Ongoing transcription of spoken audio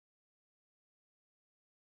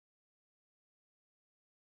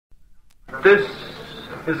This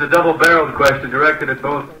is a double-barreled question directed at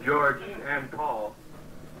both George and Paul,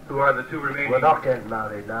 who are the two remaining... We're not getting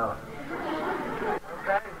married now.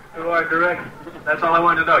 Okay. Who are direct... That's all I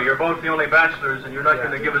wanted to know. You're both the only bachelors, and you're not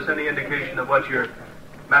going to give us any indication of what your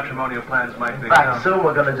matrimonial plans might be. In fact, soon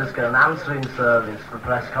we're going to just get an answering service for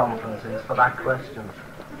press conferences for that question.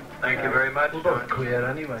 Thank you very much. We're both queer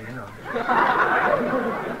anyway, you know.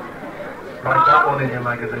 Write that one in your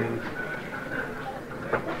magazines.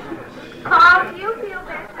 Paul, do you feel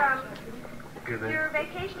that your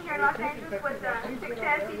vacation here in Los Angeles was a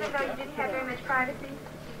success, even though you didn't have very much privacy?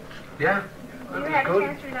 Yeah. You had a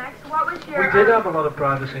chance to relax. What was your... We did have a lot of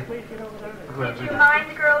privacy. Did you mind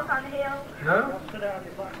the girls on the hill? No.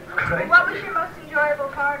 Great. What was your most enjoyable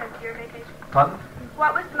part of your vacation? Pardon?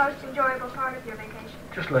 What was the most enjoyable part of your vacation?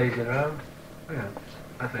 Just lazing around. Yeah,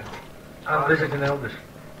 I think. And visiting Elvis.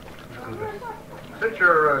 Since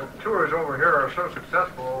your tours over here are so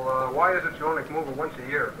successful, why is it you only come over once a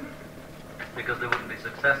year? Because they wouldn't be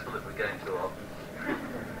successful if we came too often.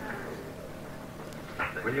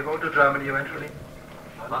 Will you go to Germany eventually?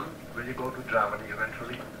 Huh? Will you go to Germany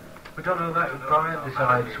eventually? We don't know that. Brian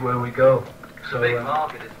decides where we go. It's a big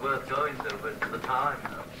market. It's worth going to, but for the time, you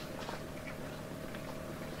know.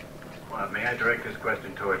 Well, may I direct this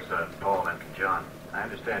question towards Paul and John? I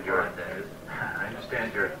understand you're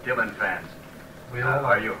Dylan fans. We all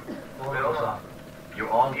are you? All of us are. You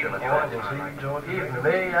all Dylan fans? Even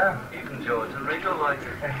me, yeah. Even George and Ringo like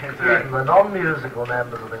it. Even the non-musical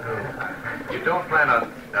members of the group. You don't plan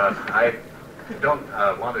on... I don't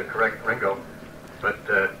want to correct Ringo, but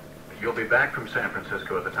you'll be back from San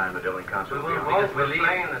Francisco at the time the Dylan concert will be on. Because we leave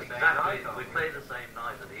the same night. We play the same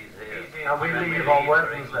night that he's here. And we leave on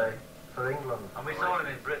Wednesday for England. And we saw him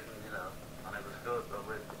in Britain, you know, and it was good, but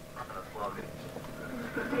we're not going to flog it.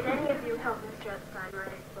 Did any of you help Mr. Epstein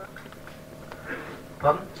write his book?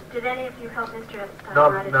 Pardon? Did any of you help Mr. Epstein No.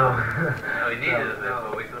 write his book? No, he needed it,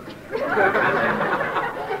 but we couldn't.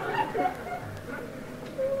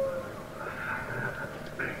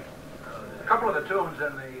 A couple of the tunes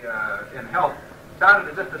in Help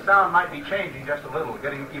sounded as if the sound might be changing just a little,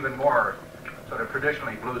 getting even more sort of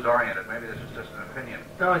traditionally blues-oriented. Maybe this is just an opinion.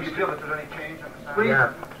 No, Do you feel that there's any change in the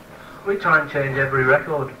sound? We try and change every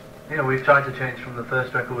record. You know, we've tried to change from the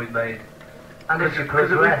first record we made. And if you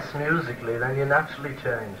progress musically, then you naturally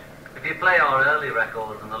change. If you play our early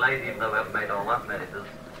records and the late, even though we haven't made all that many, there's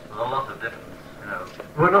a lot of difference, you know.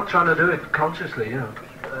 We're not trying to do it consciously, you know,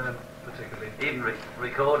 particularly. Even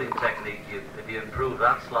recording technique, if you improve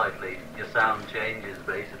that slightly, your sound changes,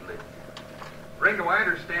 basically. Ringo, I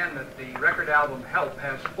understand that the record album Help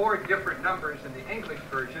has 4 different numbers in the English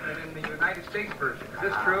version and in the United States version. Is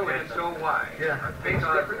this true? And if so, why? Yeah.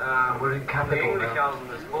 Because we're in capital the English now. album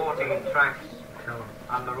there's 14 tracks,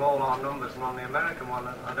 and they're all on numbers, and on the American one,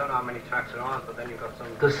 I don't know how many tracks are on it, but then you've got some...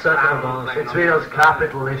 There's 7 of us. It's Rio's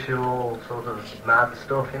capital issue, all sort of mad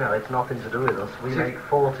stuff, you know, it's nothing to do with us. We make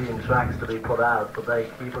 14 tracks to be put out, but they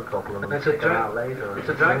keep a couple of them and stick them out later. It's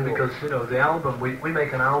a drag because, you know, the album, we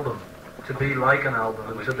make an album to be like an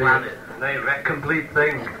album and to be a complete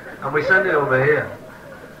thing. And we send it over here.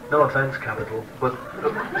 No offence, Capital, but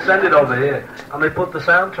send it over here, and they put the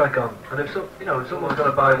soundtrack on. And if someone's going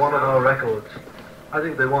to buy one of our records, I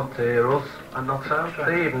think they want to hear us and not soundtrack.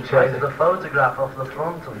 They even changed the photograph off the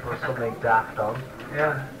front and put something daft on.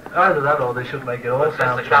 Yeah, either that or they should make it all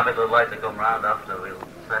soundtrack. If the Capital would like to come round after, we'll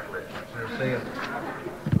settle it. We'll see it.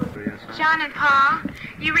 John and Paul,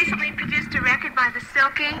 you recently produced a record by the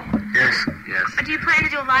Silky. Yes. Do you plan to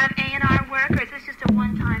do a lot of A&R work, or is this just a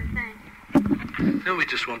one-time thing? No, we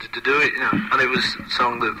just wanted to do it, you know, and it was a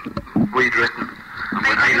song that we'd written. And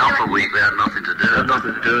we'd been off a week, we had nothing to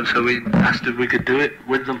do. And so we asked if we could do it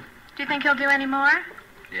with them. Do you think he'll do any more?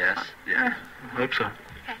 Yes. Yeah, I hope so. Okay,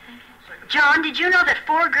 thank you. John, did you know that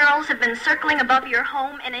 4 girls have been circling above your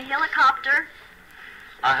home in a helicopter?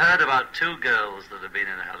 I heard about 2 girls that have been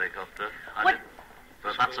in a helicopter. But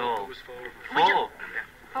that's all. 4?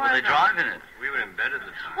 Were they driving it? We were in bed at the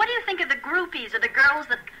time. What do you think of the groupies, or the girls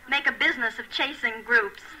that make a business of chasing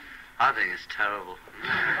groups? I think it's terrible.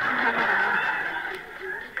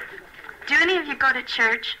 Do any of you go to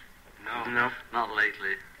church? No, not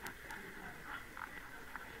lately.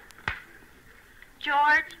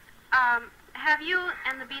 George, have you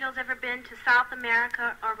and the Beatles ever been to South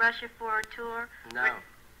America or Russia for a tour? No.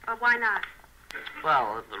 Or why not?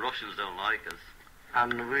 Well, the Russians don't like us.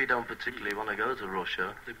 And we don't particularly want to go to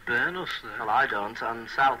Russia. They burn us there. Well, I don't, and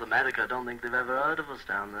South America, I don't think they've ever heard of us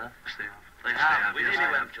down there. They have. We nearly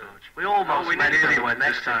went, George. We almost went to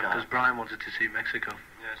next time Mexico. because Brian wanted to see Mexico.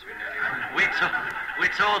 Yes, we nearly went. We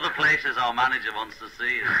tour the places our manager wants to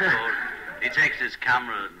see. He takes his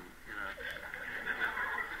camera and, you know.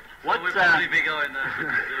 What would probably be going there for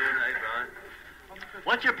doing right?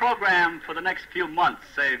 What's your program for the next few months?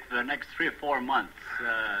 Say for the next 3 or 4 months,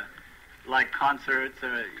 like concerts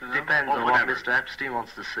or depends or on what Mr. Epstein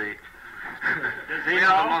wants to see. Does he We know?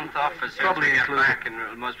 have a month off as soon as Probably we get included. back, and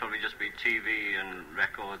it'll most probably just be TV and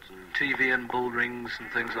records and TV and bull rings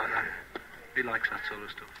and things like that. He likes that sort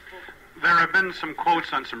of stuff. There have been some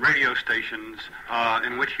quotes on some radio stations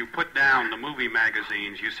in which you put down the movie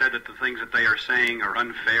magazines. You said that the things that they are saying are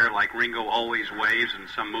unfair, like Ringo always waves, and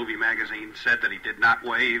some movie magazine said that he did not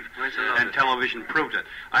wave, and television proved it.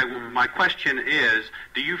 My question is,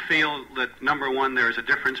 do you feel that, number one, there is a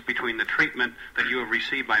difference between the treatment that you have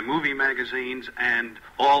received by movie magazines and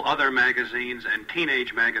all other magazines, and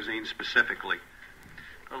teenage magazines specifically?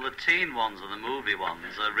 Well, the teen ones and the movie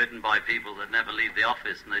ones are written by people that never leave the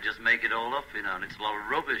office, and they just make it all up, and it's a lot of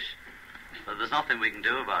rubbish. But there's nothing we can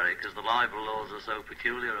do about it, because the libel laws are so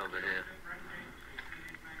peculiar over here.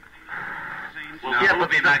 Well, the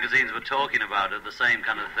movie magazines were talking about it, the same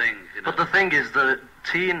kind of thing. But the thing is that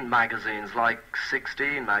teen magazines, like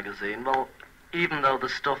 16 magazine, well, even though the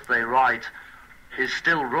stuff they write is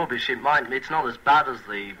still rubbish, it's not as bad as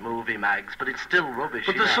the movie mags, but it's still rubbish.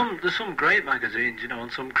 But there's some great magazines,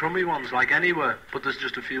 and some crummy ones like anywhere. But there's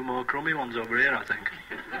just a few more crummy ones over here, I think.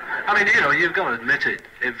 I mean, you've got to admit it.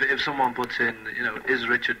 If someone puts in, is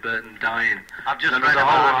Richard Burton dying? I've just read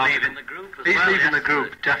about him leaving the group as He's well. leaving the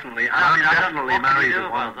group, definitely. And I mean, definitely what can married you do at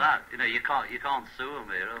about one. that? You can't sue him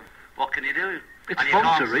here. What can you do? It's and you fun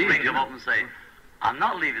can't to read, ring them up and say, I'm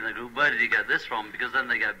not leaving the group. Where did you get this from? Because then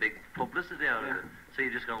they get big publicity out of it. So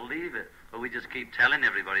you just got to leave it. But we just keep telling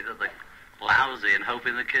everybody that they're lousy and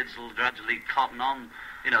hoping the kids will gradually cotton on,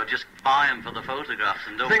 just buy them for the photographs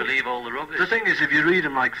and don't believe all the rubbish. The thing is, if you read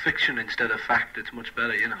them like fiction instead of fact, it's much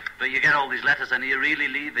better, But you get all these letters, and are you really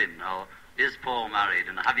leaving? Or is Paul married?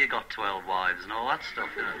 And have you got 12 wives? And all that stuff,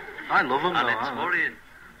 I love them, and though. it's worrying.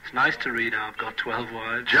 It's nice to read I've got 12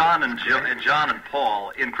 wives. John and Paul,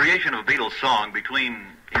 in creation of a Beatles song, between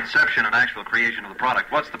inception and actual creation of the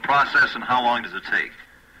product, what's the process and how long does it take?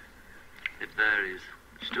 It varies.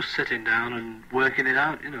 It's just sitting down and working it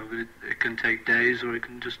out, It can take days or it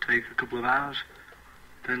can just take a couple of hours.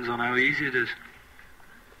 Depends on how easy it is.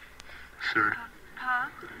 Sir. Paul?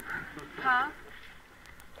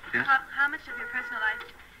 Yes? How much of your personal life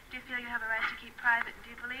do you feel you have a right to keep private? Do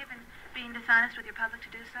you believe in being dishonest with your public to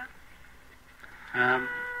do so?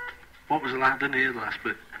 What was the last? Didn't hear the last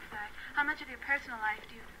bit. I'm sorry. How much of your personal life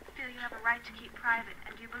do you feel you have a right to keep private?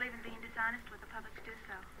 And do you believe in being dishonest with the public to do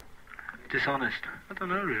so? Dishonest? I don't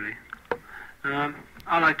know, really.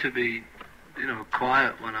 I like to be,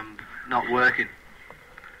 quiet when I'm not working.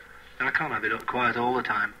 And I can't have it quiet all the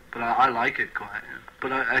time, but I like it quiet.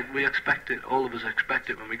 But we expect it, all of us expect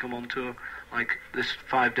it when we come on tour, like this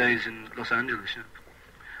 5 days in Los Angeles.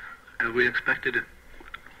 We expected it.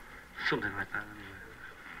 Something like that,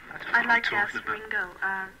 anyway. I'd like to ask Ringo,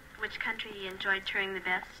 which country he enjoyed touring the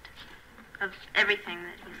best of everything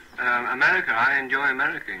that he's... America. I enjoy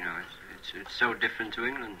America, It's so different to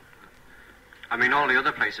England. I mean, all the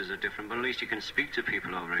other places are different, but at least you can speak to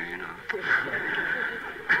people over here,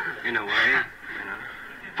 in a way,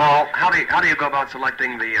 Paul, how do you go about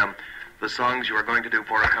selecting the songs you are going to do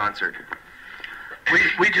for a concert?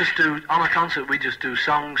 We just do, on a concert, we just do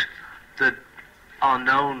songs that are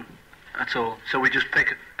known, that's all. So we just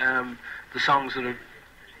pick the songs that are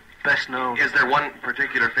best known. Is there one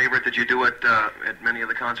particular favorite that you do at many of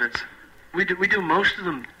the concerts? We do most of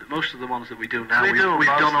them. Most of the ones that we do now. We've done most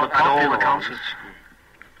of the at all the popular concerts.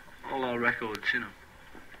 All our records, us.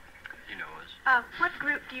 What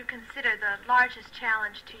group do you consider the largest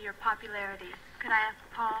challenge to your popularity? Could I ask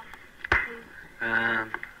Paul, please?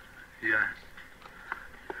 Yeah.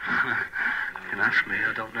 You can ask me.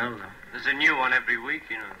 I don't know though. There's a new one every week,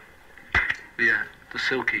 Yeah, the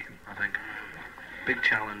Silky, I think. Big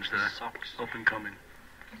challenge there. Socks. Up and coming.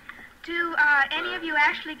 Do any of you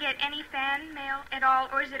actually get any fan mail at all,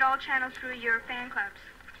 or is it all channeled through your fan clubs?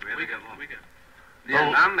 We get one. We get. We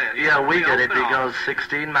get it because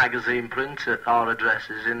 16 magazine prints our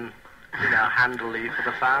addresses in, handily for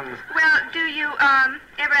the fans. Well, do you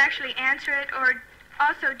ever actually answer it, or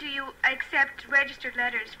also do you accept registered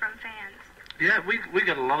letters from fans? Yeah, we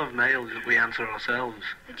get a lot of mail that we answer ourselves.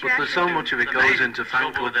 But there's so much of it goes into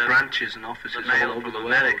fan club branches and offices all over the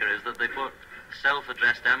world. America is that they put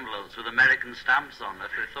self-addressed envelopes with American stamps on.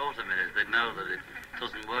 If they thought a minute, they'd know that it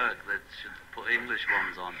doesn't work. They should put English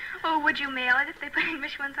ones on. Oh, would you mail it if they put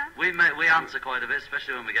English ones on? We answer quite a bit,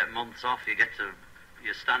 especially when we get months off.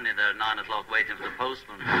 You're standing there at 9 o'clock waiting for the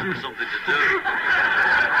postman for something to do.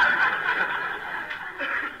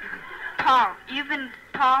 Paul, you've been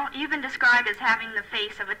Paul, you've been described as having the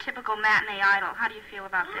face of a typical matinee idol. How do you feel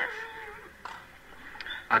about this?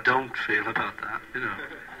 I don't feel about that, you know.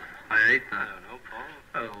 I hate that. No,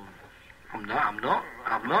 Paul. Oh, I'm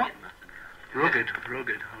not. Rugged,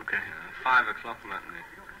 okay. 5 o'clock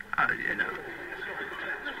matinee. You know.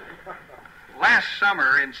 Last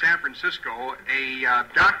summer in San Francisco, a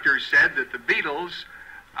doctor said that the Beatles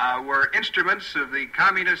were instruments of the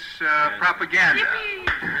communist propaganda.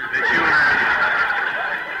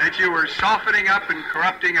 That you were softening up and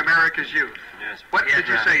corrupting America's youth. Yes. What did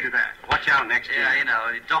you say to that? Watch out next year. Yeah, you know,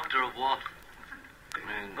 doctor of what?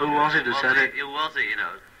 Who was it who said it? Who was he, you know?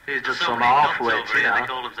 He's just So some many docs halfwit, over you here, know. They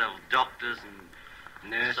call themselves doctors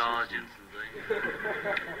and Nurses. sergeants and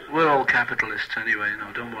things. We're all capitalists anyway, you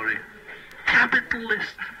know, don't worry.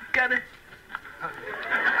 Capitalists, get it?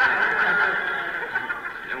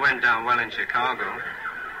 It went down well in Chicago.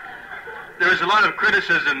 There was a lot of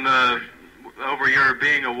criticism over your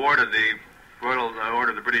being awarded the Royal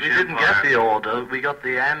Order of the British We Empire. didn't get the order, we got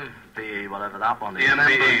the MBE, whatever that one is. The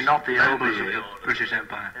MBE. Not the Members of OBE. the British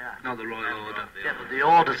Empire, not the Royal Order. Yeah, but the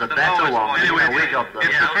order's a better one. Anyway, we got the...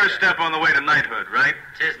 it's the first step on the way to knighthood, right?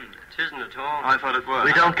 Tisn't at all. I thought it was.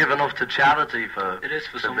 We don't give enough to charity for It is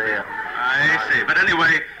for to some beer. I see. But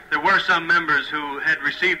anyway, there were some members who had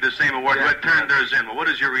received the same award who had turned theirs in. Well, what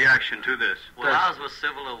is your reaction to this? Well, ours were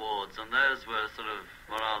civil awards, and theirs were sort of,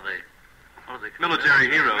 what are they? What are they called? Military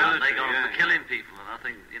heroes. And they got Yeah. for killing people, and I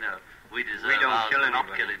think, you know, we deserve We don't ours kill for not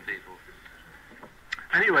anybody. killing people.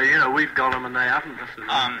 Anyway, you know, we've got them and they haven't. That's the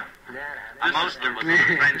And most of them were sort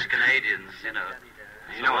of French Canadians, you know.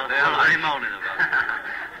 You know what they're What are they like. moaning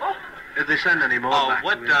about? If they send any more back,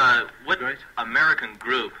 what great. American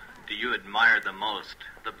group do you admire the most?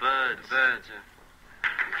 The Birds. The Birds, yeah.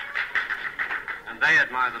 And they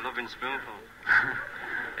admire the Loving Spoonful.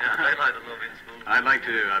 Yeah, they like the Loving Spoon. I'd like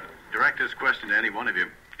to direct this question to any one of you.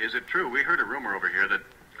 Is it true? We heard a rumor over here that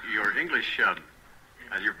your English,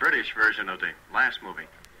 your British version of the last movie,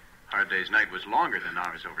 Hard Day's Night, was longer than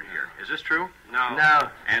ours over here. Is this true? No. No.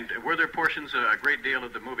 And were there portions, a great deal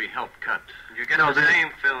of the movie help cut? You get No, the the- same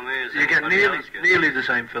film as You get anybody else gets. nearly the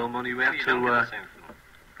same film, only we have You don't get to... the same film.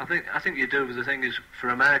 I think you do, but the thing is, for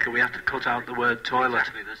America, we have to cut out the word toilet.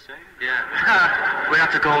 Exactly the same. Yeah. We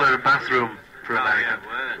have to call it a bathroom for Oh, America. yeah,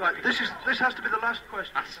 word. Right, this has to be the last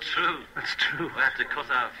question. That's true. That's true. We have to cut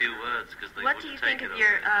out a few words because they What wouldn't do you take think it of up.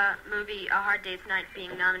 your movie A Hard Day's Night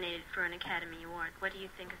being nominated for an Academy Award? What do you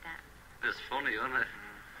think of that? It's funny, isn't it?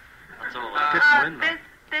 That's all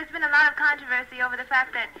There's been a lot of controversy over the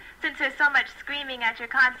fact that since there's so much screaming at your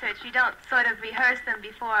concerts, you don't sort of rehearse them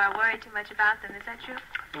before or worry too much about them. Is that true?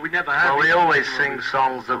 We never have. Well, we always sing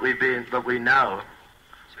songs that we know.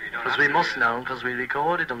 So you don't Because have we to must do know them, because we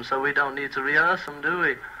recorded them, so we don't need to rehearse them, do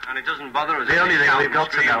we? it. And it doesn't bother us. The if only you thing shout we've and got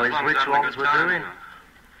to scream know as is long as which they're having a ones good we're time, doing. you know.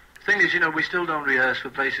 Thing is, you know, we still don't rehearse for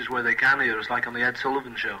places where they can hear us, like on the Ed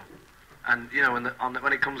Sullivan Show. And, you know,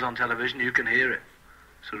 when it comes on television, you can hear it.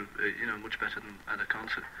 Sort of, you know, much better than at a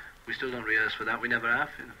concert. We still don't rehearse for that. We never have,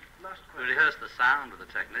 you know. We rehearse the sound with the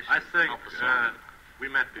technician. I think not the song. we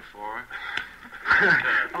met before,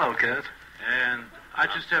 Hello, Kurt. and I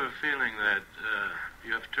just have a feeling that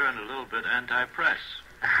you have turned a little bit anti-press.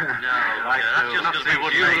 No, Like that's to- just because we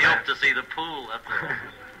wouldn't let you up to see the pool. That's all.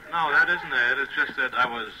 No, that isn't it. It's just that I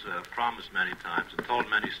was promised many times and told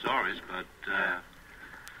many stories, but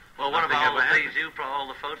Well, what nothing about all ever the happened. things all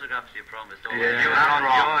the photographs you promised? All Yeah. you You and and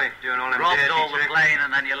Rob. Joy doing all them Robbed dirty all the tricks. plane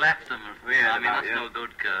and then you left them. Yeah, I mean, about, that's yeah. no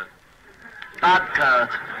good, Kurt. Bad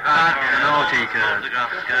Kurt. Naughty Kurt.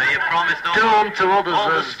 Photographs, Kurt. You promised all, Do unto others all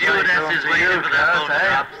the as they do stewardesses unto waiting you, for their Kurt,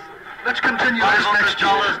 photographs. Let's continue this next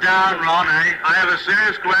 $500 down, Ron, eh? I have a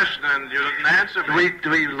serious question, and you didn't answer me. Do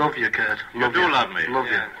we love you, Kurt? You do love me. Love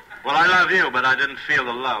Yeah. Well, I love you, but I didn't feel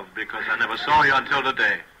the love because I never saw you until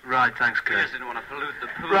today. you. Right, thanks, You Kurt. just didn't want to pollute the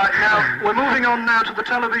pool. Right, now, we're moving on now to the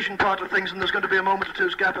television part of things, and there's going to be a moment or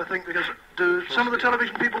two's gap, I think, because do some of the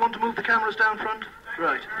television people want to move the cameras down front?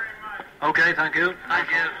 Right. Okay, thank you. Thank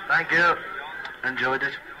you. Thank you. Enjoyed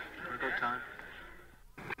it. Had a good time.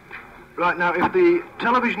 Right, now, if the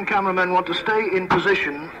television cameramen want to stay in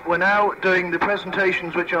position, we're now doing the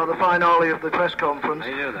presentations, which are the finale of the press conference.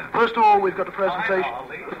 They do that. First of all, we've got a presentation...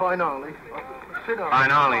 The finale.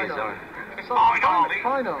 Finale, sorry.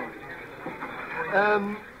 Finale.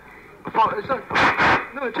 Is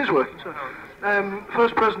that... No, it is working, sorry.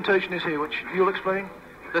 First presentation is here, which you'll explain.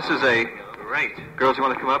 This is a... Great. Girls, you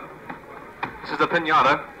want to come up? This is a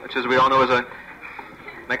piñata, which, as we all know, is a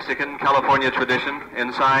Mexican California tradition.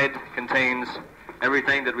 Inside contains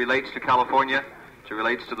everything that relates to California, which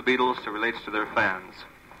relates to the Beatles, which relates to their fans.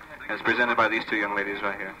 As presented by these two young ladies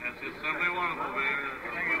right here. That's just simply wonderful, baby.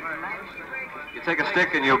 You take a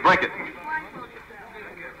stick and you break it.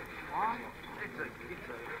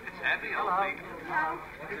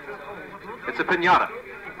 It's a piñata.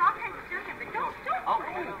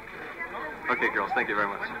 Okay, girls, thank you very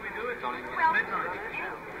much.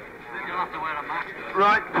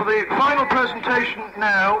 Right, for the final presentation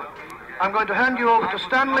now, I'm going to hand you over to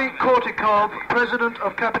Stanley Kortikov, President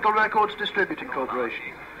of Capitol Records Distributing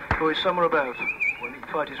Corporation, who is somewhere about when he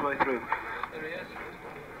can fight his way through. Ladies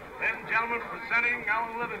and gentlemen, presenting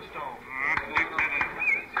Alan Livingstone.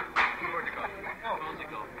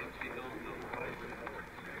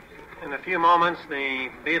 In a few moments, the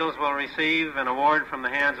Beatles will receive an award from the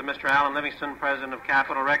hands of Mr. Alan Livingston, President of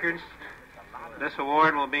Capitol Records. This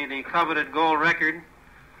award will be the coveted gold record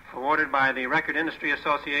awarded by the Record Industry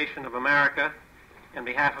Association of America in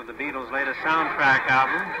behalf of the Beatles' latest soundtrack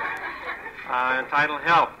album entitled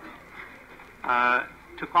Help.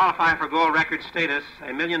 To qualify for gold record status,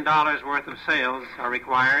 $1 million worth of sales are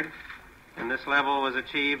required, and this level was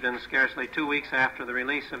achieved in scarcely 2 weeks after the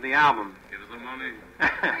release of the album. Give us the money.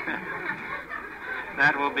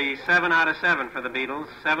 That will be 7 out of 7 for the Beatles,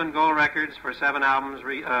 7 gold records for 7 albums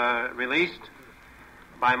released.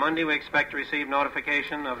 By Monday, we expect to receive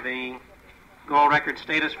notification of the gold record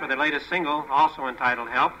status for the latest single, also entitled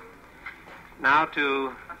Help. Now,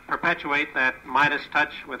 to perpetuate that Midas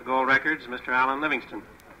touch with gold records, Mr. Alan Livingston.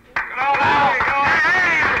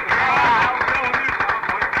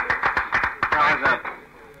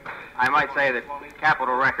 I might say that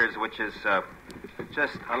Capitol Records, which is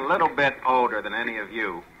just a little bit older than any of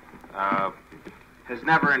you, has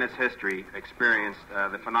never in its history experienced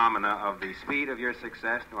the phenomena of the speed of your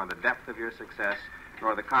success, nor the depth of your success,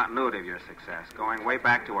 nor the continuity of your success. Going way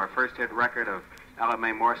back to our first hit record of Ella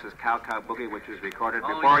Mae Morse's Cow Cow Boogie, which was recorded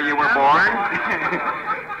before you were born, and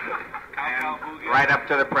right up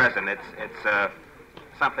to the present. It's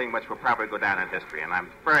something which will probably go down in history, and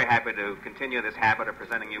I'm very happy to continue this habit of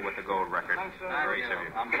presenting you with the gold record. I'm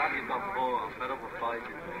glad you've got 4. I'm fed up with 5.